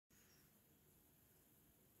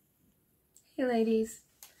Hey ladies,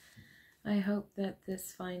 I hope that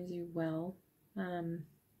this finds you well.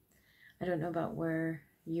 I don't know about where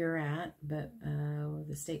you're at, but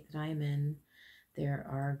the state that I'm in, there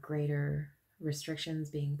are greater restrictions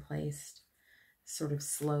being placed sort of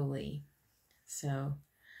slowly. So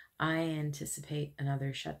I anticipate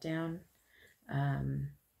another shutdown, and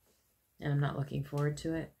I'm not looking forward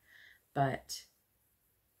to it, but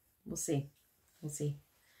we'll see. We'll see.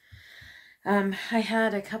 I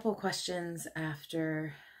had a couple questions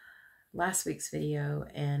after last week's video,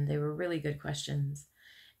 and they were really good questions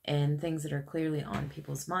and things that are clearly on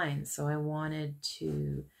people's minds. So I wanted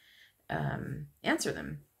to answer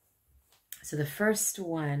them. So the first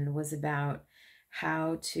one was about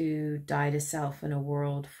how to die to self in a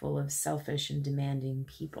world full of selfish and demanding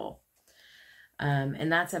people.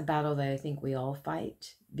 And that's a battle that I think we all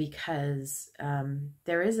fight, because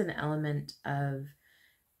there is an element of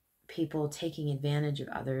people taking advantage of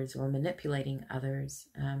others or manipulating others.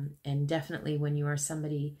 And definitely when you are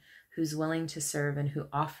somebody who's willing to serve and who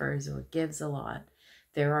offers or gives a lot,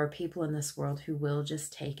 there are people in this world who will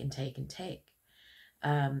just take and take and take.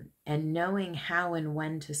 And knowing how and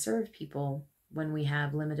when to serve people when we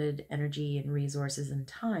have limited energy and resources and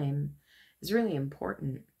time is really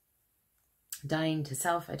important. Dying to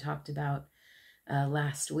self, I talked about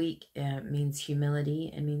last week, means humility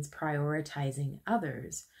and means prioritizing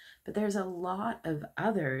others. But there's a lot of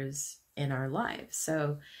others in our lives.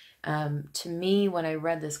 So to me, when I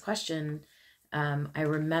read this question, I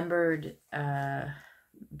remembered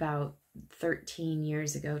about 13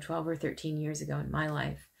 years ago, 12 or 13 years ago in my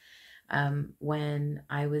life, when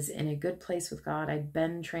I was in a good place with God. I'd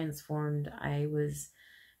been transformed. I was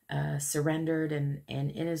surrendered and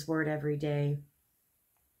in His Word every day.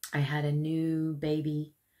 I had a new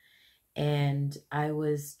baby, and I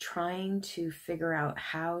was trying to figure out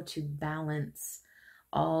how to balance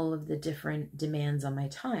all of the different demands on my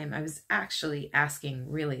time. I was actually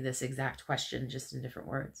asking really this exact question, just in different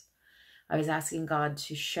words. I was asking God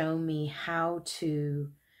to show me how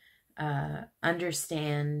to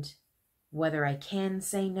understand whether I can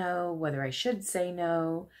say no, whether I should say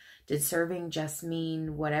no. Did serving just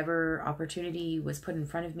mean whatever opportunity was put in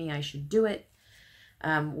front of me, I should do it?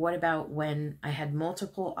 What about when I had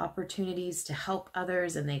multiple opportunities to help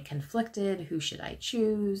others and they conflicted? Who should I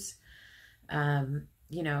choose?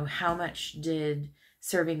 You know, how much did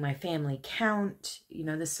serving my family count? You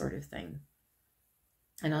know, this sort of thing.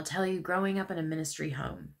 And I'll tell you, growing up in a ministry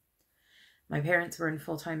home, my parents were in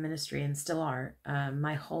full-time ministry and still are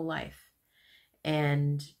my whole life.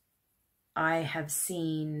 And I have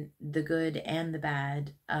seen the good and the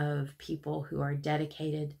bad of people who are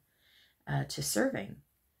dedicated to serving.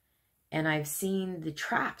 And I've seen the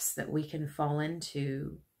traps that we can fall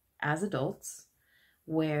into as adults,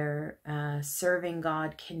 where serving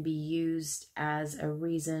God can be used as a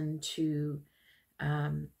reason to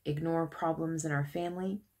ignore problems in our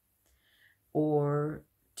family, or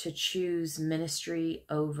to choose ministry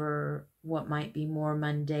over what might be more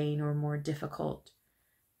mundane or more difficult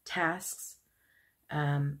tasks.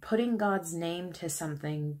 Putting God's name to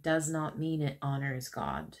something does not mean it honors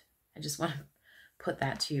God. I just want to put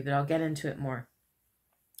that to you, but I'll get into it more.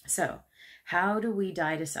 So, how do we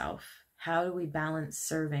die to self? How do we balance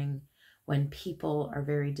serving when people are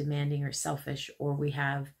very demanding or selfish, or we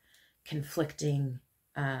have conflicting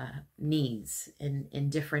needs in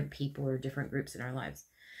different people or different groups in our lives?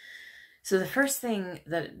 So the first thing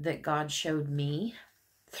that God showed me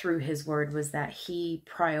through His Word was that He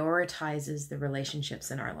prioritizes the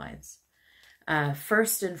relationships in our lives.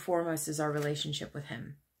 First and foremost is our relationship with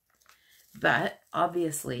Him. But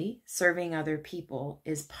obviously, serving other people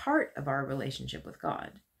is part of our relationship with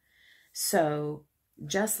God. So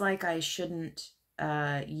just like I shouldn't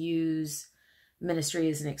use ministry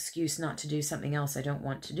as an excuse not to do something else I don't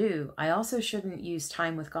want to do, I also shouldn't use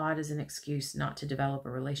time with God as an excuse not to develop a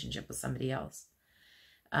relationship with somebody else.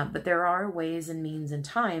 But there are ways and means and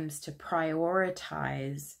times to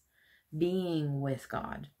prioritize being with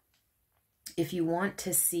God. If you want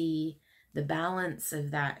to see the balance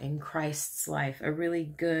of that in Christ's life, a really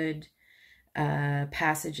good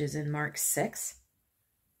passage is in Mark 6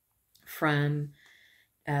 from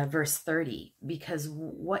verse 30, because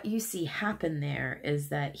what you see happen there is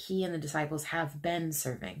that He and the disciples have been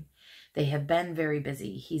serving. They have been very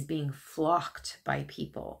busy. He's being flocked by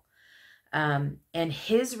people. And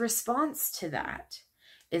His response to that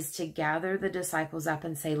is to gather the disciples up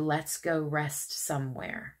and say, let's go rest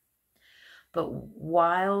somewhere. But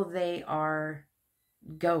while they are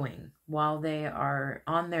going, while they are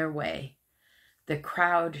on their way, the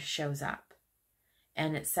crowd shows up.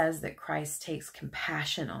 And it says that Christ takes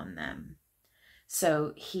compassion on them.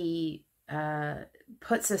 So He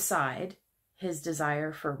puts aside his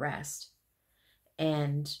desire for rest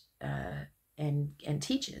and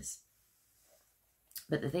teaches.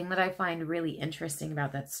 But the thing that I find really interesting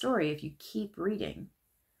about that story, if you keep reading,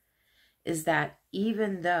 is that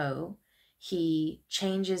even though he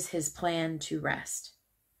changes his plan to rest,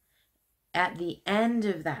 at the end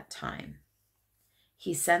of that time,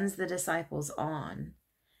 he sends the disciples on,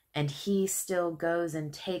 and he still goes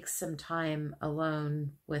and takes some time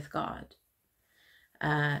alone with God.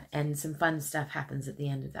 And some fun stuff happens at the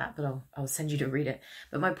end of that, but I'll send you to read it.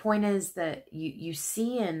 But my point is that you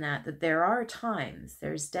see in that there are times,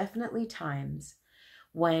 there's definitely times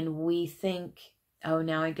when we think, oh,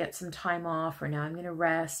 now I get some time off, or now I'm going to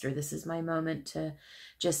rest, or this is my moment to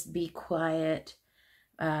just be quiet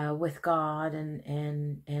with God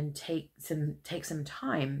and take some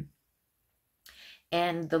time.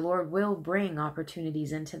 And the Lord will bring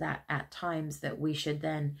opportunities into that at times that we should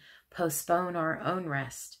then postpone our own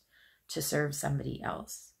rest to serve somebody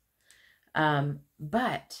else.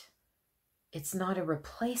 But it's not a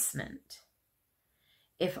replacement.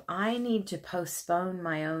 If I need to postpone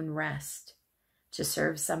my own rest to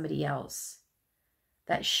serve somebody else,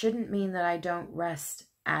 that shouldn't mean that I don't rest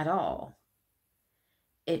at all.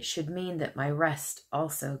 It should mean that my rest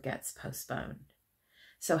also gets postponed.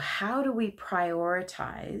 So how do we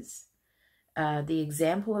prioritize the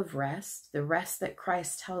example of rest, the rest that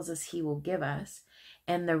Christ tells us he will give us,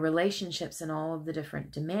 and the relationships and all of the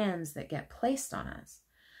different demands that get placed on us?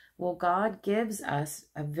 Well, God gives us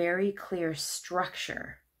a very clear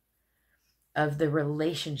structure of the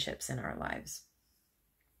relationships in our lives.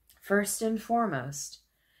 First and foremost,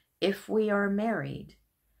 if we are married,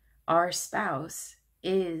 our spouse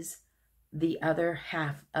is the other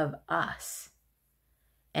half of us.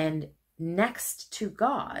 And next to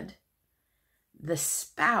God, the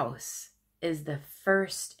spouse is the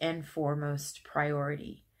first and foremost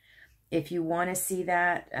priority. If you want to see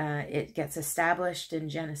that, it gets established in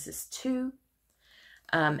Genesis 2,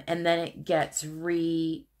 and then it gets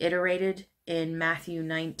reiterated in Matthew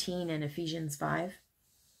 19 and Ephesians 5.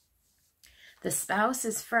 The spouse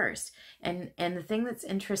is first. And the thing that's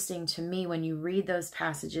interesting to me when you read those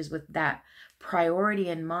passages with that priority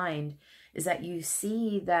in mind is that you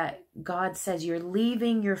see that God says you're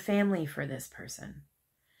leaving your family for this person.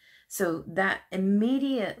 So that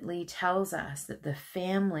immediately tells us that the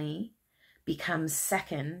family becomes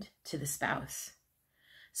second to the spouse.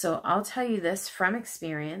 So I'll tell you this from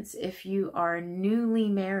experience, if you are newly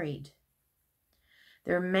married,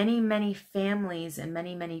 there are many, many families and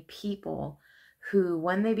many, many people who,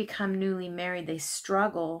 when they become newly married, they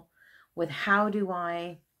struggle with how do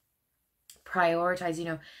I prioritize. You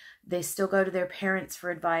know, they still go to their parents for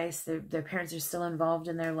advice. Their parents are still involved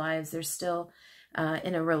in their lives. They're still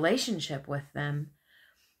in a relationship with them.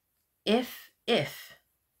 If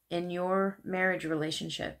in your marriage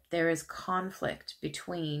relationship there is conflict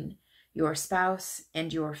between your spouse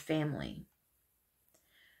and your family,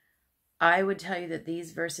 I would tell you that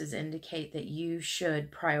these verses indicate that you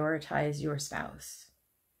should prioritize your spouse.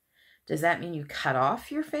 Does that mean you cut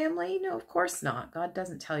off your family? No, of course not. God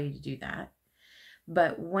doesn't tell you to do that.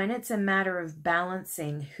 But when it's a matter of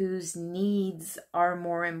balancing whose needs are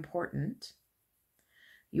more important,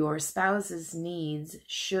 your spouse's needs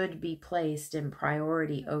should be placed in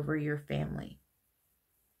priority over your family.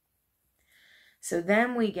 So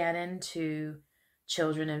then we get into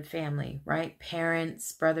children and family, right?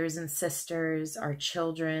 Parents, brothers and sisters, our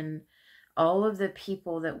children, all of the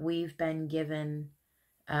people that we've been given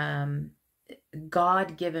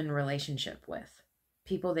God-given relationship with,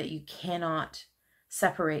 people that you cannot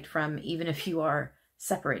separate from, even if you are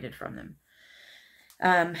separated from them.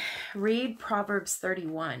 Read Proverbs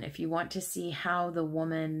 31 if you want to see how the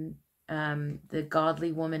woman, the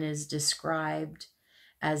godly woman, is described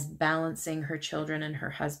as balancing her children and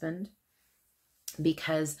her husband.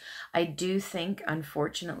 Because I do think,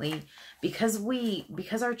 unfortunately, because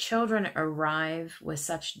our children arrive with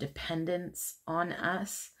such dependence on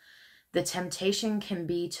us, the temptation can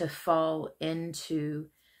be to fall into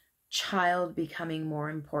child becoming more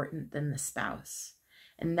important than the spouse.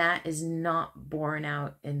 And that is not borne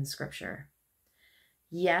out in Scripture.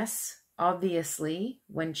 Yes, obviously,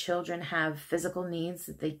 when children have physical needs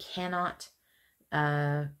that they cannot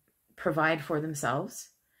provide for themselves,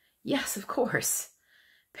 yes, of course,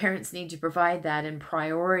 parents need to provide that in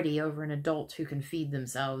priority over an adult who can feed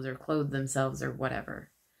themselves or clothe themselves or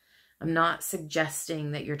whatever. I'm not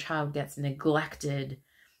suggesting that your child gets neglected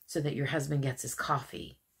so that your husband gets his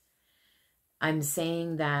coffee. I'm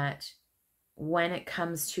saying that when it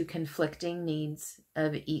comes to conflicting needs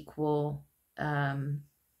of equal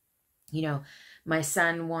You know, my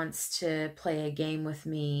son wants to play a game with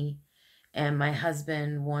me and my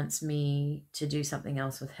husband wants me to do something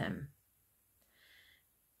else with him.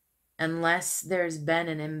 Unless there's been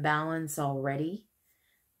an imbalance already,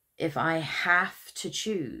 if I have to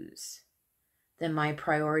choose, then my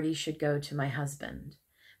priority should go to my husband,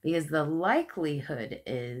 because the likelihood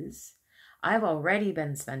is I've already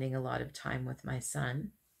been spending a lot of time with my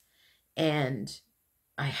son and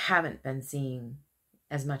I haven't been seeing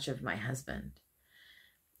as much of my husband.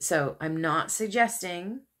 So I'm not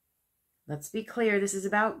suggesting, let's be clear, this is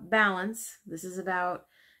about balance. This is about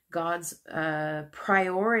God's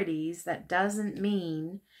priorities. That doesn't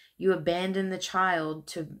mean you abandon the child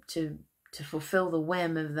to fulfill the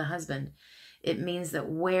whim of the husband. It means that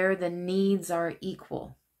where the needs are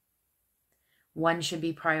equal, one should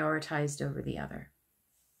be prioritized over the other.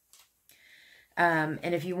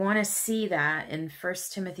 And if you want to see that in 1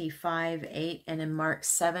 Timothy 5:8 and in Mark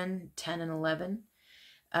 7:10 and 11,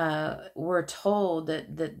 we're told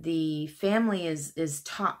that the family is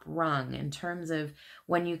top rung in terms of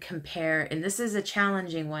when you compare, and this is a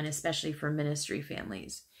challenging one, especially for ministry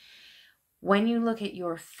families. When you look at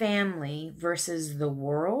your family versus the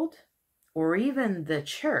world or even the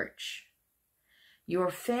church, your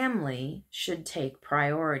family should take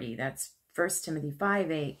priority. That's 1 Timothy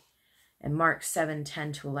 5:8 and Mark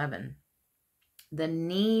 7:10 to 11. The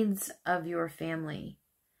needs of your family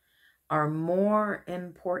are more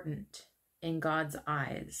important in God's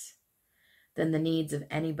eyes than the needs of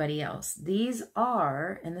anybody else. These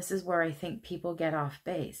are, and this is where I think people get off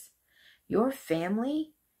base, your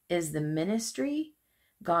family is the ministry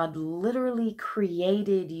God literally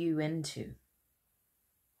created you into.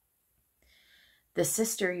 The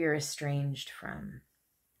sister you're estranged from,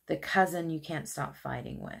 the cousin you can't stop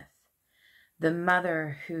fighting with, the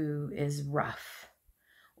mother who is rough,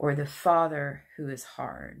 or the father who is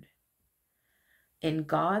hard. In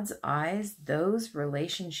God's eyes, those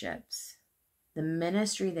relationships, the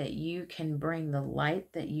ministry that you can bring, the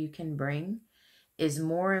light that you can bring, is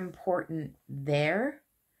more important there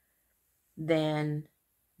than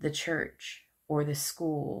the church or the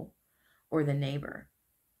school or the neighbor.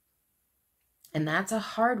 And that's a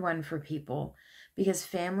hard one for people because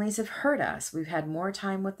families have hurt us. We've had more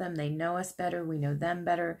time with them. They know us better. We know them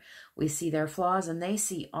better. We see their flaws and they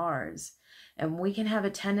see ours. And we can have a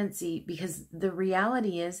tendency, because the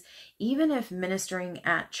reality is, even if ministering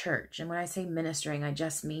at church, and when I say ministering, I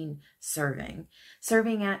just mean serving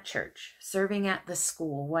at church, serving at the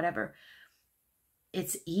school, whatever,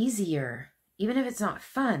 it's easier. Even if it's not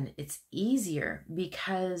fun, it's easier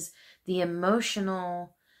because the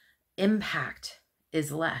emotional impact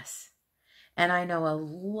is less. And I know a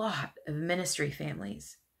lot of ministry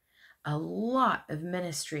families, a lot of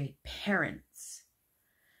ministry parents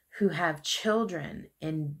who have children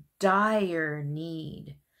in dire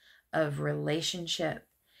need of relationship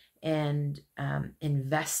and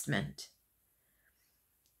investment.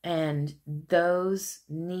 And those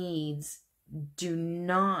needs do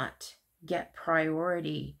not get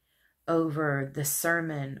priority over the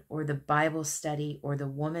sermon or the Bible study or the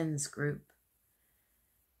women's group.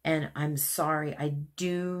 And I'm sorry, I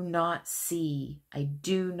do not see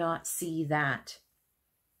that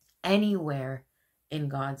anywhere in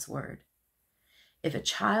God's word. If a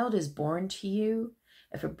child is born to you,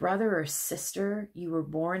 if a brother or sister you were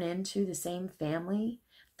born into the same family,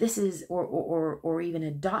 this is, or even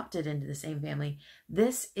adopted into the same family,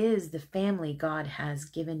 this is the family God has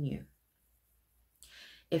given you.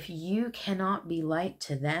 If you cannot be light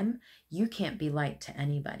to them, you can't be light to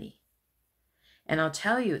anybody. And I'll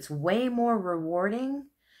tell you, it's way more rewarding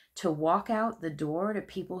to walk out the door to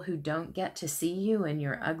people who don't get to see you in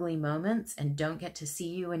your ugly moments and don't get to see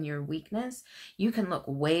you in your weakness. You can look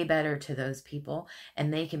way better to those people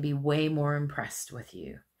and they can be way more impressed with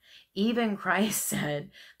you. Even Christ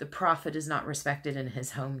said the prophet is not respected in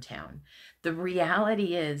his hometown. The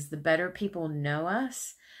reality is, the better people know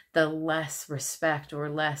us, the less respect or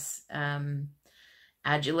less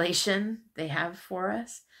adulation they have for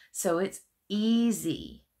us. So it's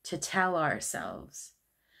easy to tell ourselves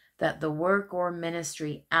that the work or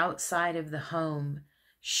ministry outside of the home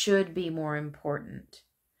should be more important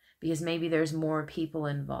because maybe there's more people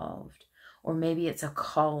involved, or maybe it's a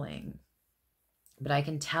calling. But I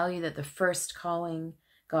can tell you that the first calling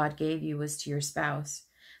God gave you was to your spouse.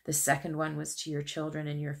 The second one was to your children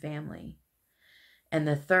and your family. And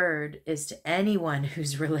the third is to anyone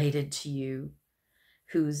who's related to you,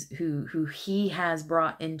 who he has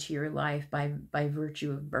brought into your life by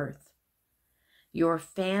virtue of birth. Your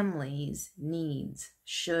family's needs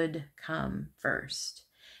should come first.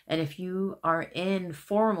 And if you are in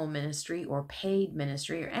formal ministry or paid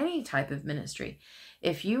ministry or any type of ministry,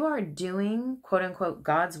 if you are doing, quote unquote,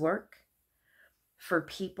 God's work for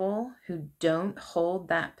people who don't hold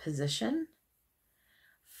that position,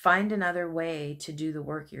 find another way to do the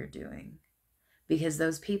work you're doing, because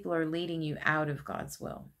those people are leading you out of God's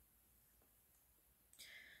will.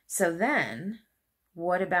 So then,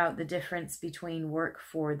 what about the difference between work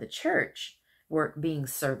for the church, work being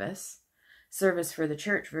service for the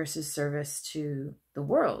church versus service to the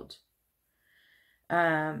world?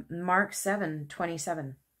 Mark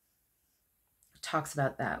 7:27 talks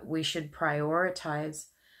about that. We should prioritize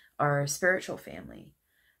our spiritual family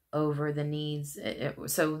over the needs.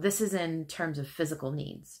 So this is in terms of physical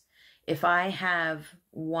needs. If I have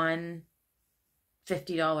one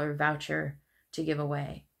 $50 voucher to give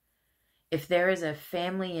away, if there is a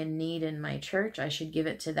family in need in my church, I should give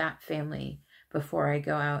it to that family before I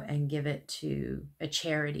go out and give it to a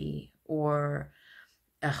charity or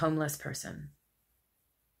a homeless person.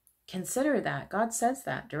 Consider that. God says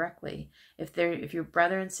that directly. If your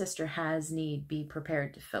brother and sister has need, be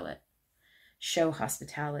prepared to fill it. Show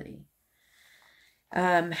hospitality.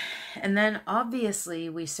 And then obviously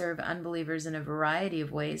we serve unbelievers in a variety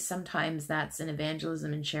of ways. Sometimes that's in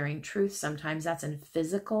evangelism and sharing truth. Sometimes that's in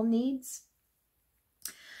physical needs.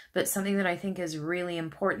 But something that I think is really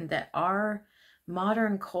important that our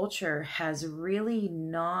modern culture has really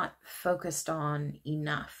not focused on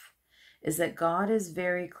enough is that God is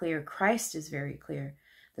very clear, Christ is very clear,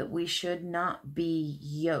 that we should not be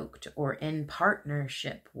yoked or in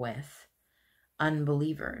partnership with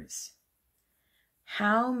unbelievers.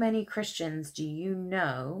 How many Christians do you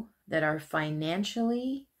know that are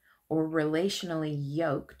financially or relationally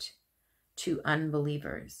yoked to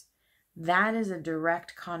unbelievers? That is a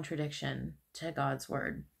direct contradiction to God's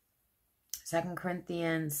word. 2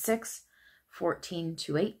 Corinthians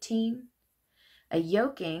 6:14-18. A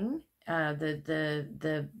yoking,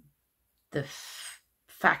 the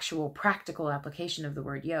factual, practical application of the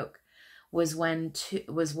word yoke was when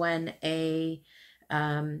a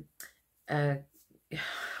I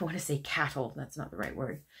want to say cattle, that's not the right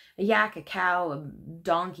word. A yak, a cow, a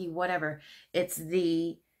donkey, whatever. It's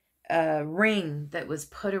the ring that was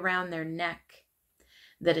put around their neck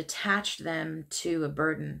that attached them to a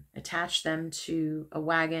burden, attached them to a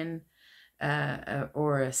wagon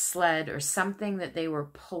or a sled or something that they were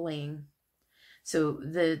pulling. So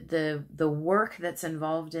the work that's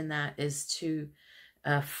involved in that is to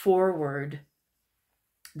forward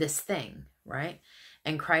this thing, right?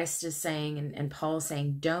 And Christ is saying, and Paul is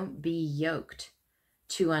saying, don't be yoked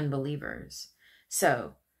to unbelievers.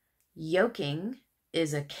 So yoking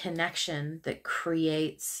is a connection that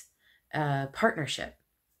creates partnership.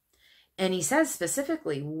 And he says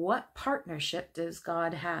specifically, what partnership does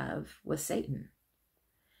God have with Satan?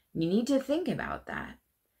 You need to think about that.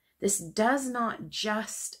 This does not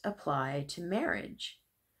just apply to marriage.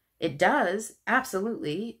 It does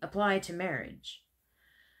absolutely apply to marriage.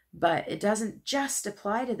 But it doesn't just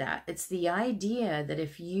apply to that. It's the idea that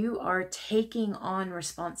if you are taking on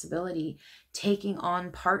responsibility, taking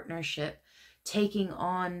on partnership, taking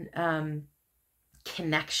on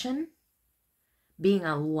connection, being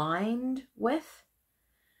aligned with,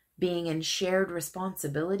 being in shared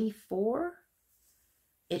responsibility for,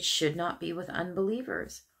 it should not be with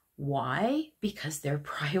unbelievers. Why? Because their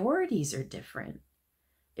priorities are different.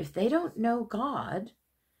 If they don't know God,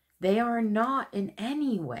 they are not in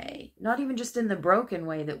any way, not even just in the broken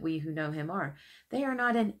way that we who know him are, they are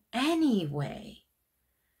not in any way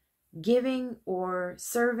giving or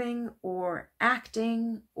serving or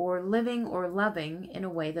acting or living or loving in a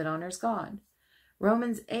way that honors God.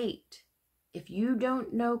 Romans 8, if you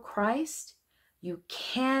don't know Christ, you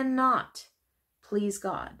cannot please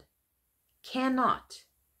God. Cannot.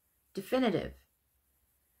 Definitive.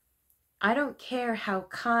 I don't care how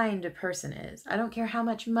kind a person is. I don't care how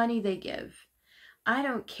much money they give. I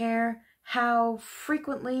don't care how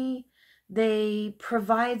frequently they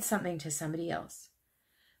provide something to somebody else.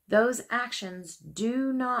 Those actions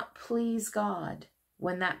do not please God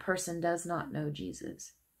when that person does not know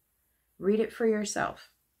Jesus. Read it for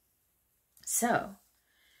yourself. So,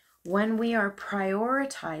 when we are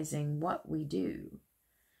prioritizing what we do,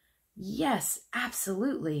 yes,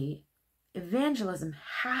 absolutely, evangelism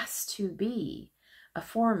has to be a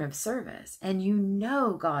form of service, and you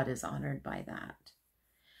know God is honored by that.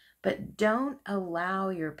 But don't allow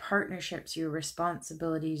your partnerships, your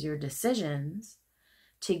responsibilities, your decisions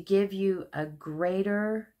to give you a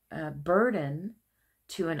greater burden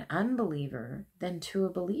to an unbeliever than to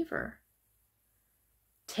a believer.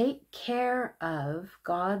 Take care of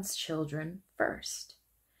God's children first.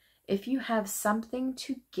 If you have something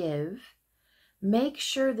to give, make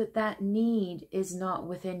sure that that need is not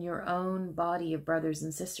within your own body of brothers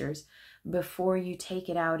and sisters before you take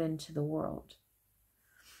it out into the world.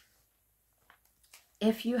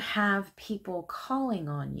 If you have people calling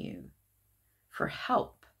on you for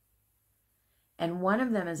help, and one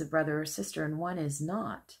of them is a brother or sister and one is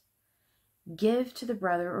not, give to the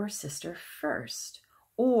brother or sister first.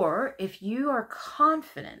 Or if you are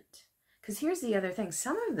confident, because here's the other thing,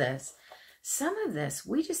 some of this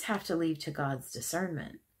we just have to leave to God's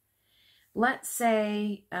discernment. Let's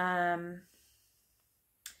say, I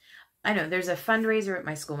know there's a fundraiser at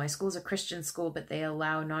my school. My school's a Christian school, but they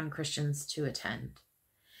allow non-Christians to attend.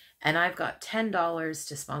 And I've got $10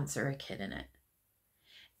 to sponsor a kid in it.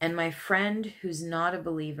 And my friend who's not a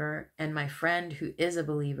believer and my friend who is a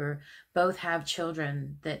believer both have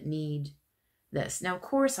children that need this. Now, of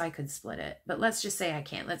course, I could split it, but let's just say I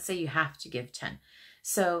can't. Let's say you have to give 10.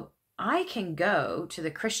 So I can go to the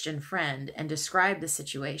Christian friend and describe the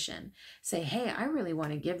situation. Say, hey, I really want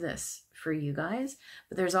to give this for you guys,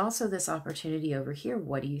 but there's also this opportunity over here.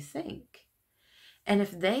 What do you think? And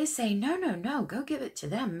if they say, no, no, no, go give it to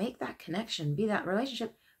them, make that connection, be that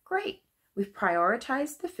relationship, great. We've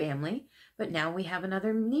prioritized the family, but now we have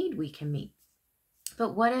another need we can meet.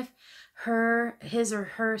 But what if his or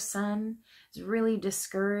her son is really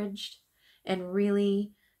discouraged and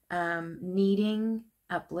really needing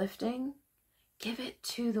uplifting? Give it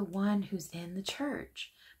to the one who's in the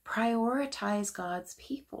church. Prioritize God's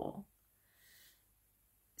people.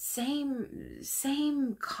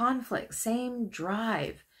 Same conflict, same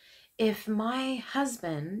drive. If my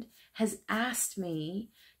husband has asked me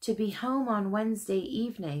to be home on Wednesday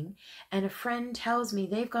evening and a friend tells me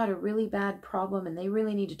they've got a really bad problem and they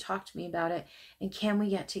really need to talk to me about it, and can we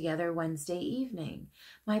get together Wednesday evening?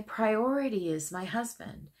 My priority is my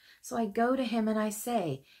husband. So I go to him and I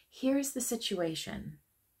say, here's the situation.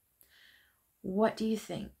 What do you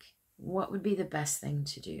think? What would be the best thing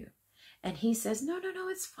to do? And he says, no, no, no,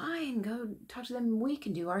 it's fine. Go talk to them. We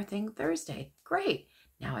can do our thing Thursday. Great.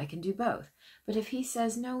 Now I can do both. But if he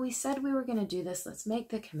says, no, we said we were going to do this, let's make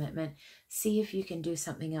the commitment, see if you can do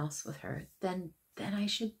something else with her, then I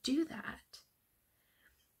should do that.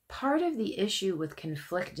 Part of the issue with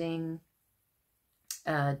conflicting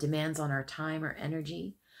demands on our time or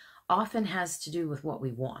energy often has to do with what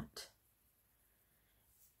we want.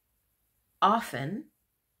 Often,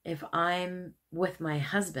 if I'm with my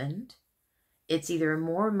husband, it's either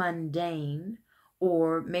more mundane,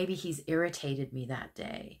 or maybe he's irritated me that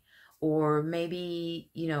day. Or maybe,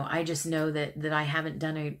 I just know that I haven't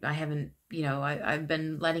done it. I've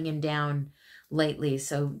been letting him down lately.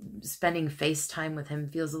 So spending FaceTime with him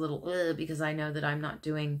feels a little because I know that I'm not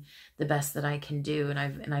doing the best that I can do. And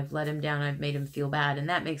I've let him down. I've made him feel bad. And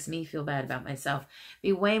that makes me feel bad about myself.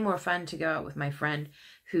 It'd be way more fun to go out with my friend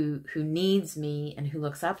who needs me and who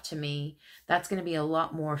looks up to me. That's going to be a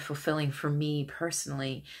lot more fulfilling for me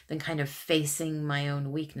personally than kind of facing my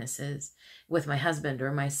own weaknesses with my husband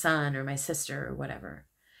or my son or my sister or whatever.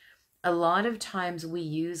 A lot of times we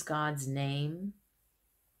use God's name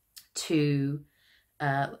to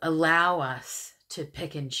allow us to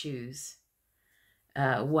pick and choose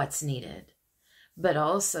what's needed. But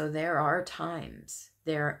also there are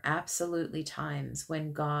absolutely times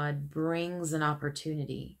when God brings an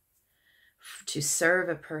opportunity to serve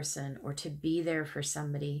a person or to be there for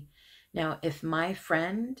somebody. Now, if my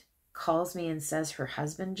friend calls me and says her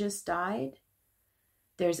husband just died,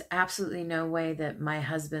 there's absolutely no way that my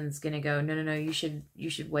husband's going to go, no, no, no, you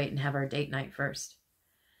should wait and have our date night first.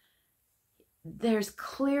 There's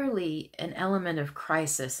clearly an element of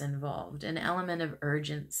crisis involved, an element of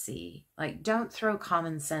urgency. Like, don't throw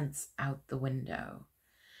common sense out the window.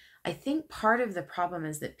 I think part of the problem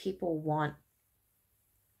is that people want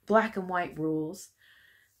black and white rules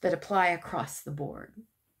that apply across the board.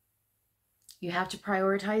 You have to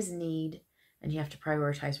prioritize need and you have to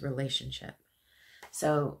prioritize relationship.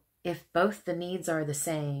 So if both the needs are the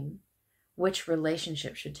same, which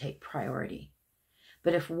relationship should take priority?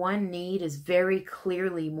 But if one need is very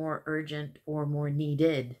clearly more urgent or more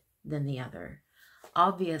needed than the other,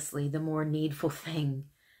 obviously the more needful thing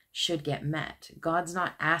should get met. God's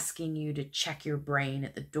not asking you to check your brain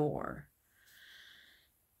at the door.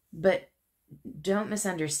 But don't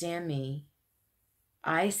misunderstand me.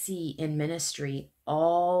 I see in ministry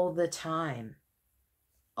all the time,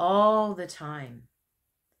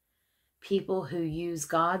 people who use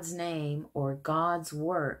God's name or God's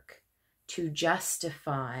work to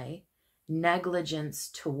justify negligence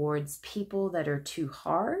towards people that are too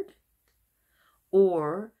hard,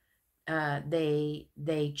 or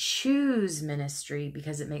they choose ministry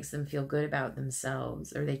because it makes them feel good about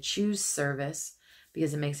themselves, or they choose service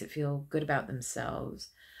because it makes it feel good about themselves,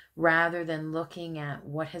 rather than looking at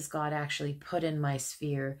what has God actually put in my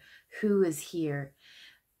sphere, who is here.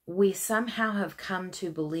 We somehow have come to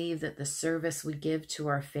believe that the service we give to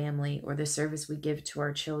our family, or the service we give to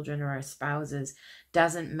our children or our spouses,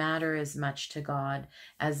 doesn't matter as much to God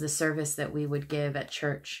as the service that we would give at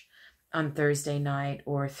church on Thursday night,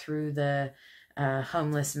 or through the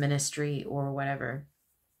homeless ministry or whatever.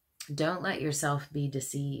 Don't let yourself be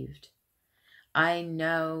deceived. I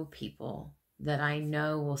know people that I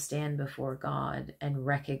know will stand before God and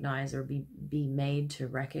recognize, or be made to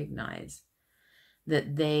recognize,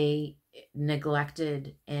 that they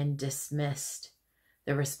neglected and dismissed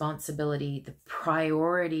the responsibility, the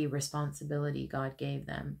priority responsibility God gave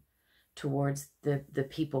them towards the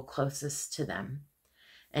people closest to them.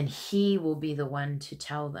 And He will be the one to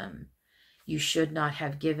tell them, you should not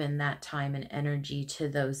have given that time and energy to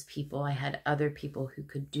those people. I had other people who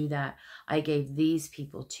could do that. I gave these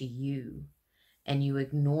people to you, and you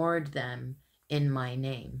ignored them in my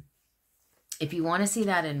name. If you want to see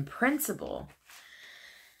that in principle,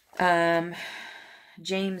 James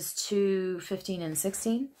 2:15 and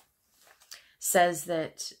 16 says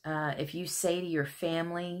that if you say to your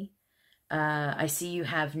family, I see you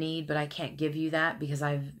have need, but I can't give you that because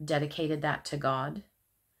I've dedicated that to God.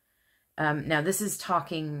 Now, this is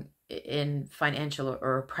talking in financial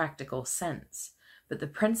or a practical sense, but the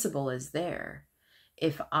principle is there.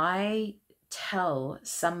 If I tell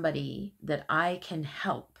somebody that I can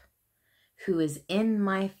help who is in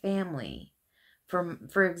my family,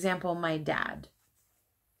 for example, my dad,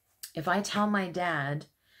 if I tell my dad,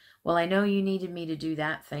 well, I know you needed me to do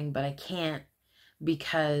that thing, but I can't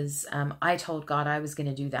because I told God I was going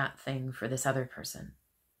to do that thing for this other person.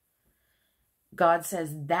 God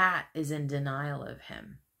says that is in denial of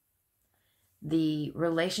Him. The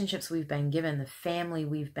relationships we've been given, the family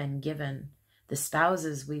we've been given, the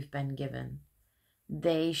spouses we've been given,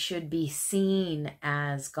 they should be seen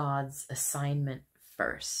as God's assignment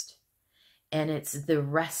first. And it's the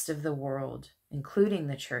rest of the world, including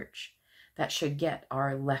the church, that should get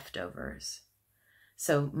our leftovers.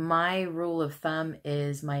 So my rule of thumb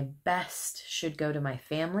is my best should go to my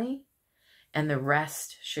family and the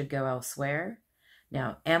rest should go elsewhere.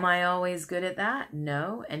 Now, am I always good at that?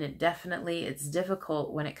 No. And it's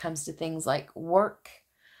difficult when it comes to things like work.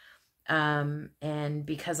 And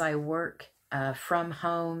because I work from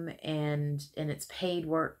home and it's paid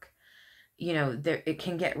work, it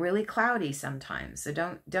can get really cloudy sometimes. So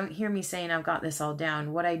don't hear me saying I've got this all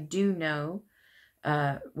down. What I do know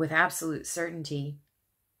with absolute certainty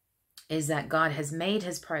is that God has made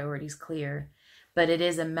His priorities clear, but it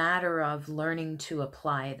is a matter of learning to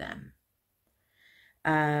apply them.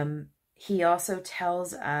 He also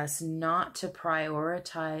tells us not to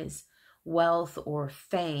prioritize wealth or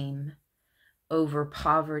fame over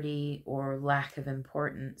poverty or lack of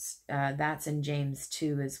importance. That's in James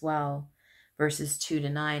 2 as well, verses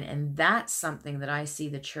 2-9. And that's something that I see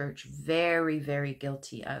the church very, very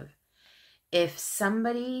guilty of. If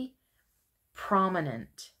somebody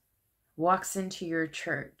prominent walks into your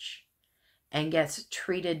church and gets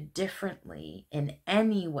treated differently in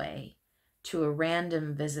any way to a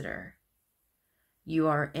random visitor, you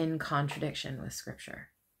are in contradiction with Scripture.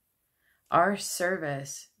 Our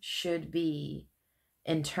service should be,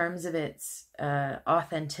 in terms of its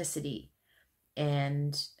authenticity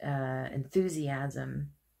and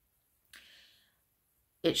enthusiasm,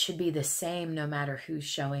 it should be the same no matter who's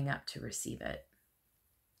showing up to receive it.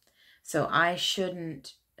 So I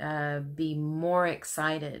shouldn't be more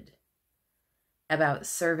excited about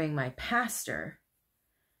serving my pastor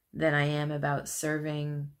than I am about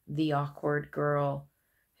serving the awkward girl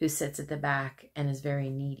who sits at the back and is very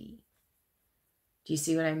needy. Do you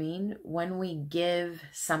see what I mean? When we give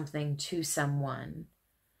something to someone,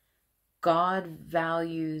 God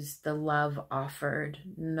values the love offered,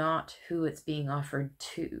 not who it's being offered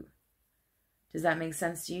to. Does that make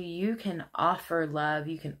sense to you? You can offer love,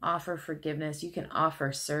 you can offer forgiveness, you can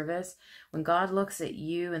offer service. When God looks at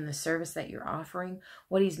you and the service that you're offering,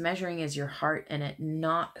 what He's measuring is your heart in it,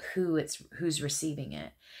 not who's receiving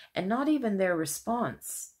it, and not even their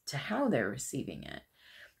response to how they're receiving it.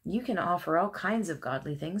 You can offer all kinds of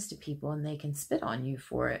godly things to people and they can spit on you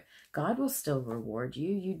for it. God will still reward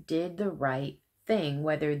you. You did the right thing,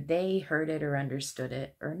 whether they heard it or understood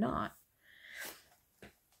it or not.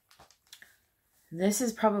 This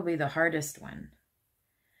is probably the hardest one.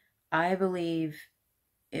 I believe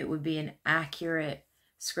it would be an accurate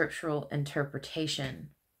scriptural interpretation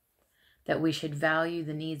that we should value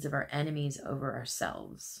the needs of our enemies over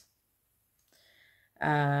ourselves.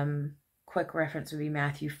 Quick reference would be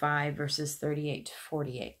Matthew 5, verses 38 to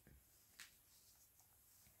 48.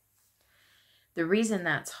 The reason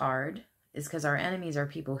that's hard is because our enemies are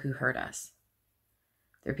people who hurt us.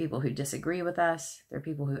 They're people who disagree with us. They're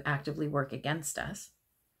people who actively work against us.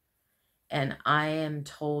 And I am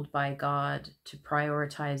told by God to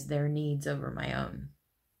prioritize their needs over my own.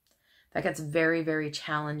 That gets very, very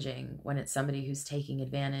challenging when it's somebody who's taking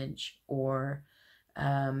advantage or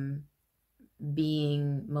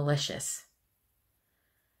being malicious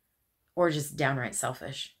or just downright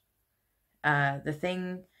selfish. The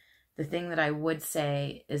thing that I would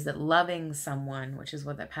say is that loving someone, which is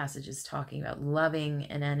what that passage is talking about, loving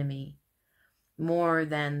an enemy more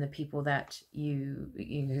than the people that you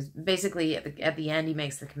basically at the end he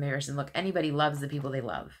makes the comparison. Look, anybody loves the people they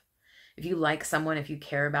love. If you like someone, if you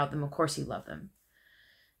care about them, of course you love them.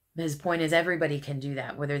 His point is everybody can do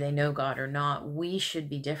that, whether they know God or not. We should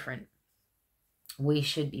be different. We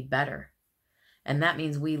should be better. And that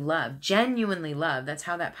means we love, genuinely love. That's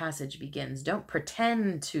how that passage begins. Don't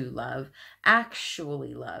pretend to love,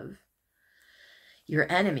 actually love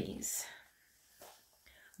your enemies.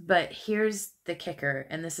 But here's the kicker,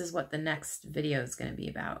 and this is what the next video is going to be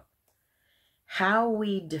about. How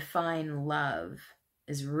we define love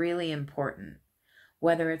is really important,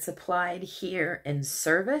 whether it's applied here in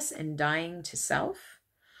service and dying to self,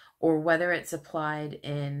 or whether it's applied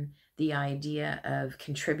in the idea of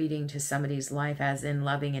contributing to somebody's life, as in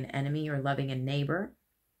loving an enemy or loving a neighbor.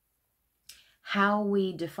 How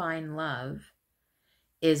we define love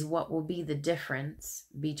is what will be the difference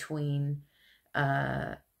between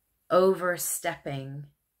overstepping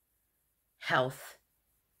health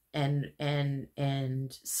and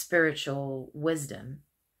spiritual wisdom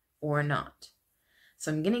or not.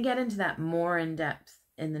 So I'm going to get into that more in depth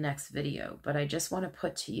in the next video, but I just want to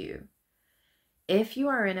put to you, if you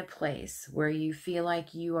are in a place where you feel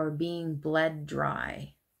like you are being bled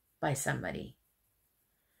dry by somebody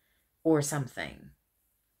or something,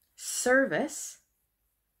 service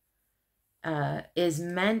is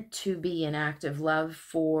meant to be an act of love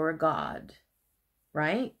for God,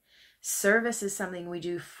 right? Service is something we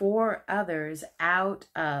do for others out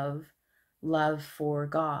of love for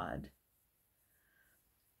God.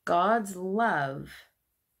 God's love,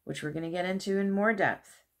 which we're going to get into in more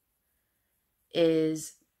depth,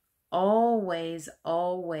 is always,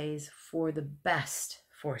 always for the best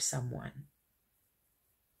for someone.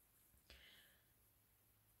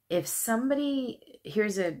 If somebody,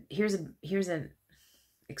 here's an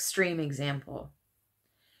extreme example,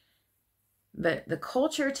 but the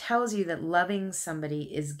culture tells you that loving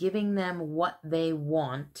somebody is giving them what they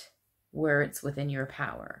want where it's within your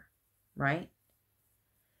power, right?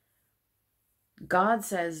 God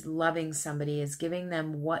says loving somebody is giving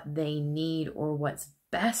them what they need or what's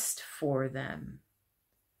best for them,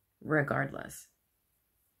 regardless.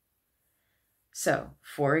 So,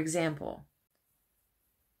 for example,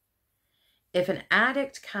 if an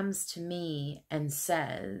addict comes to me and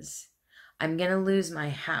says, I'm going to lose my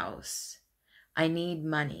house, I need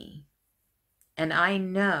money, and I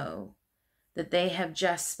know that they have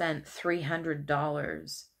just spent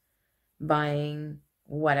 $300 buying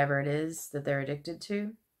whatever it is that they're addicted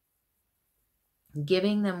to,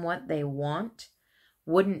 giving them what they want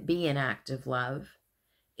wouldn't be an act of love.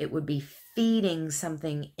 It would be feeding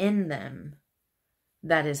something in them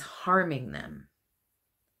that is harming them.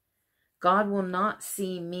 God will not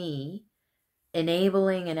see me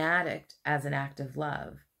enabling an addict as an act of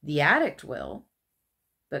love. The addict will,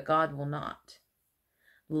 but God will not.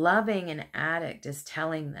 Loving an addict is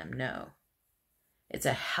telling them no. It's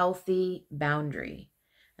a healthy boundary.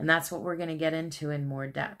 And that's what we're going to get into in more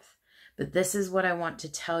depth. But this is what I want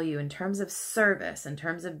to tell you in terms of service, in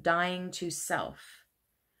terms of dying to self,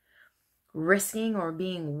 risking or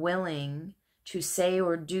being willing to say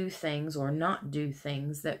or do things or not do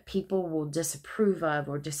things that people will disapprove of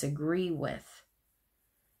or disagree with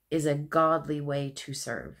is a godly way to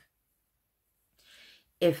serve.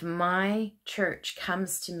 If my church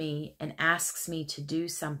comes to me and asks me to do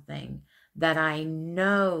something that I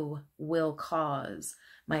know will cause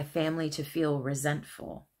my family to feel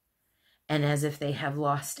resentful and as if they have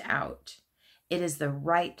lost out, it is the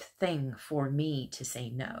right thing for me to say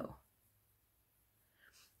no.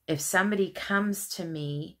 If somebody comes to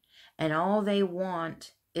me and all they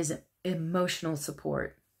want is emotional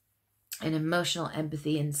support and emotional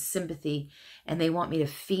empathy and sympathy, and they want me to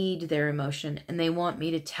feed their emotion, and they want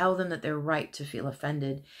me to tell them that they're right to feel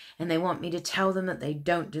offended, and they want me to tell them that they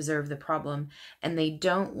don't deserve the problem, and they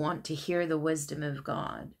don't want to hear the wisdom of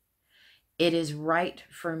God, it is right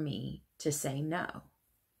for me to say no.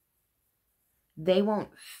 They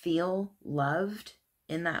won't feel loved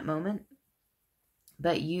in that moment,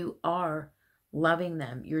 but you are loving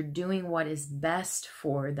them. You're doing what is best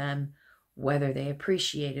for them, whether they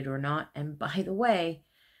appreciate it or not. And by the way,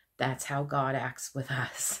 that's how God acts with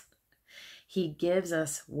us. He gives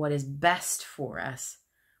us what is best for us,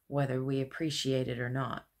 whether we appreciate it or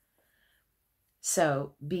not.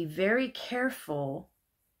 So be very careful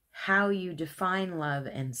how you define love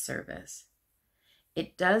and service.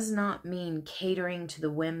 It does not mean catering to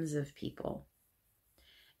the whims of people.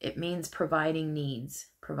 It means providing needs,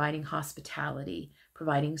 providing hospitality,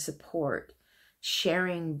 providing support,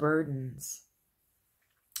 sharing burdens,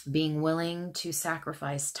 being willing to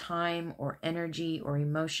sacrifice time or energy or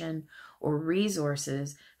emotion or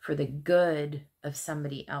resources for the good of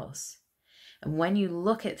somebody else. And when you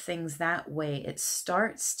look at things that way, it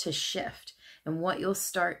starts to shift. And what you'll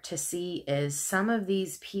start to see is some of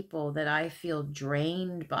these people that I feel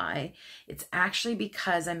drained by, it's actually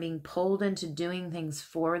because I'm being pulled into doing things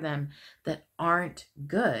for them that aren't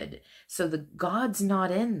good. So God's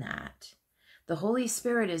not in that. The Holy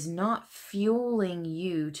Spirit is not fueling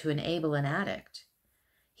you to enable an addict.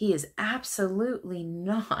 He is absolutely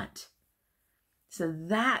not. So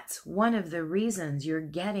that's one of the reasons you're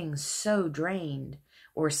getting so drained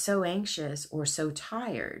or so anxious or so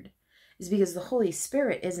tired, is because the Holy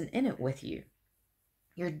Spirit isn't in it with you.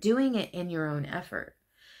 You're doing it in your own effort.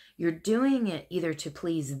 You're doing it either to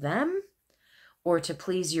please them or to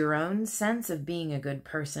please your own sense of being a good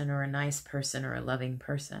person or a nice person or a loving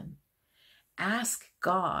person. Ask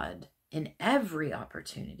God in every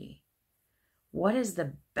opportunity, what is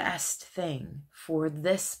the best thing for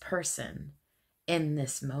this person in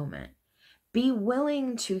this moment? Be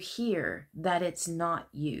willing to hear that it's not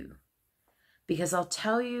you. Because I'll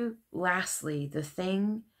tell you, lastly, the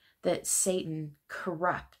thing that Satan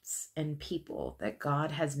corrupts in people that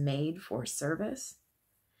God has made for service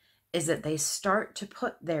is that they start to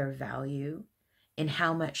put their value in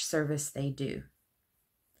how much service they do.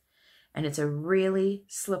 And it's a really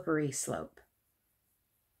slippery slope.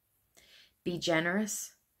 Be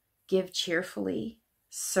generous, give cheerfully,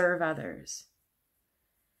 serve others,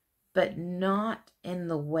 but not in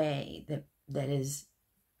the way that is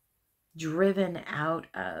driven out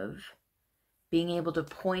of being able to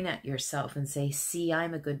point at yourself and say, see,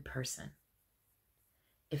 I'm a good person.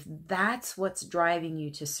 If that's what's driving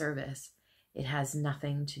you to service, it has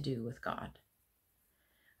nothing to do with God.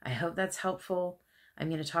 I hope that's helpful. I'm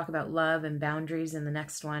going to talk about love and boundaries in the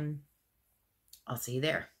next one. I'll see you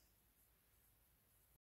there.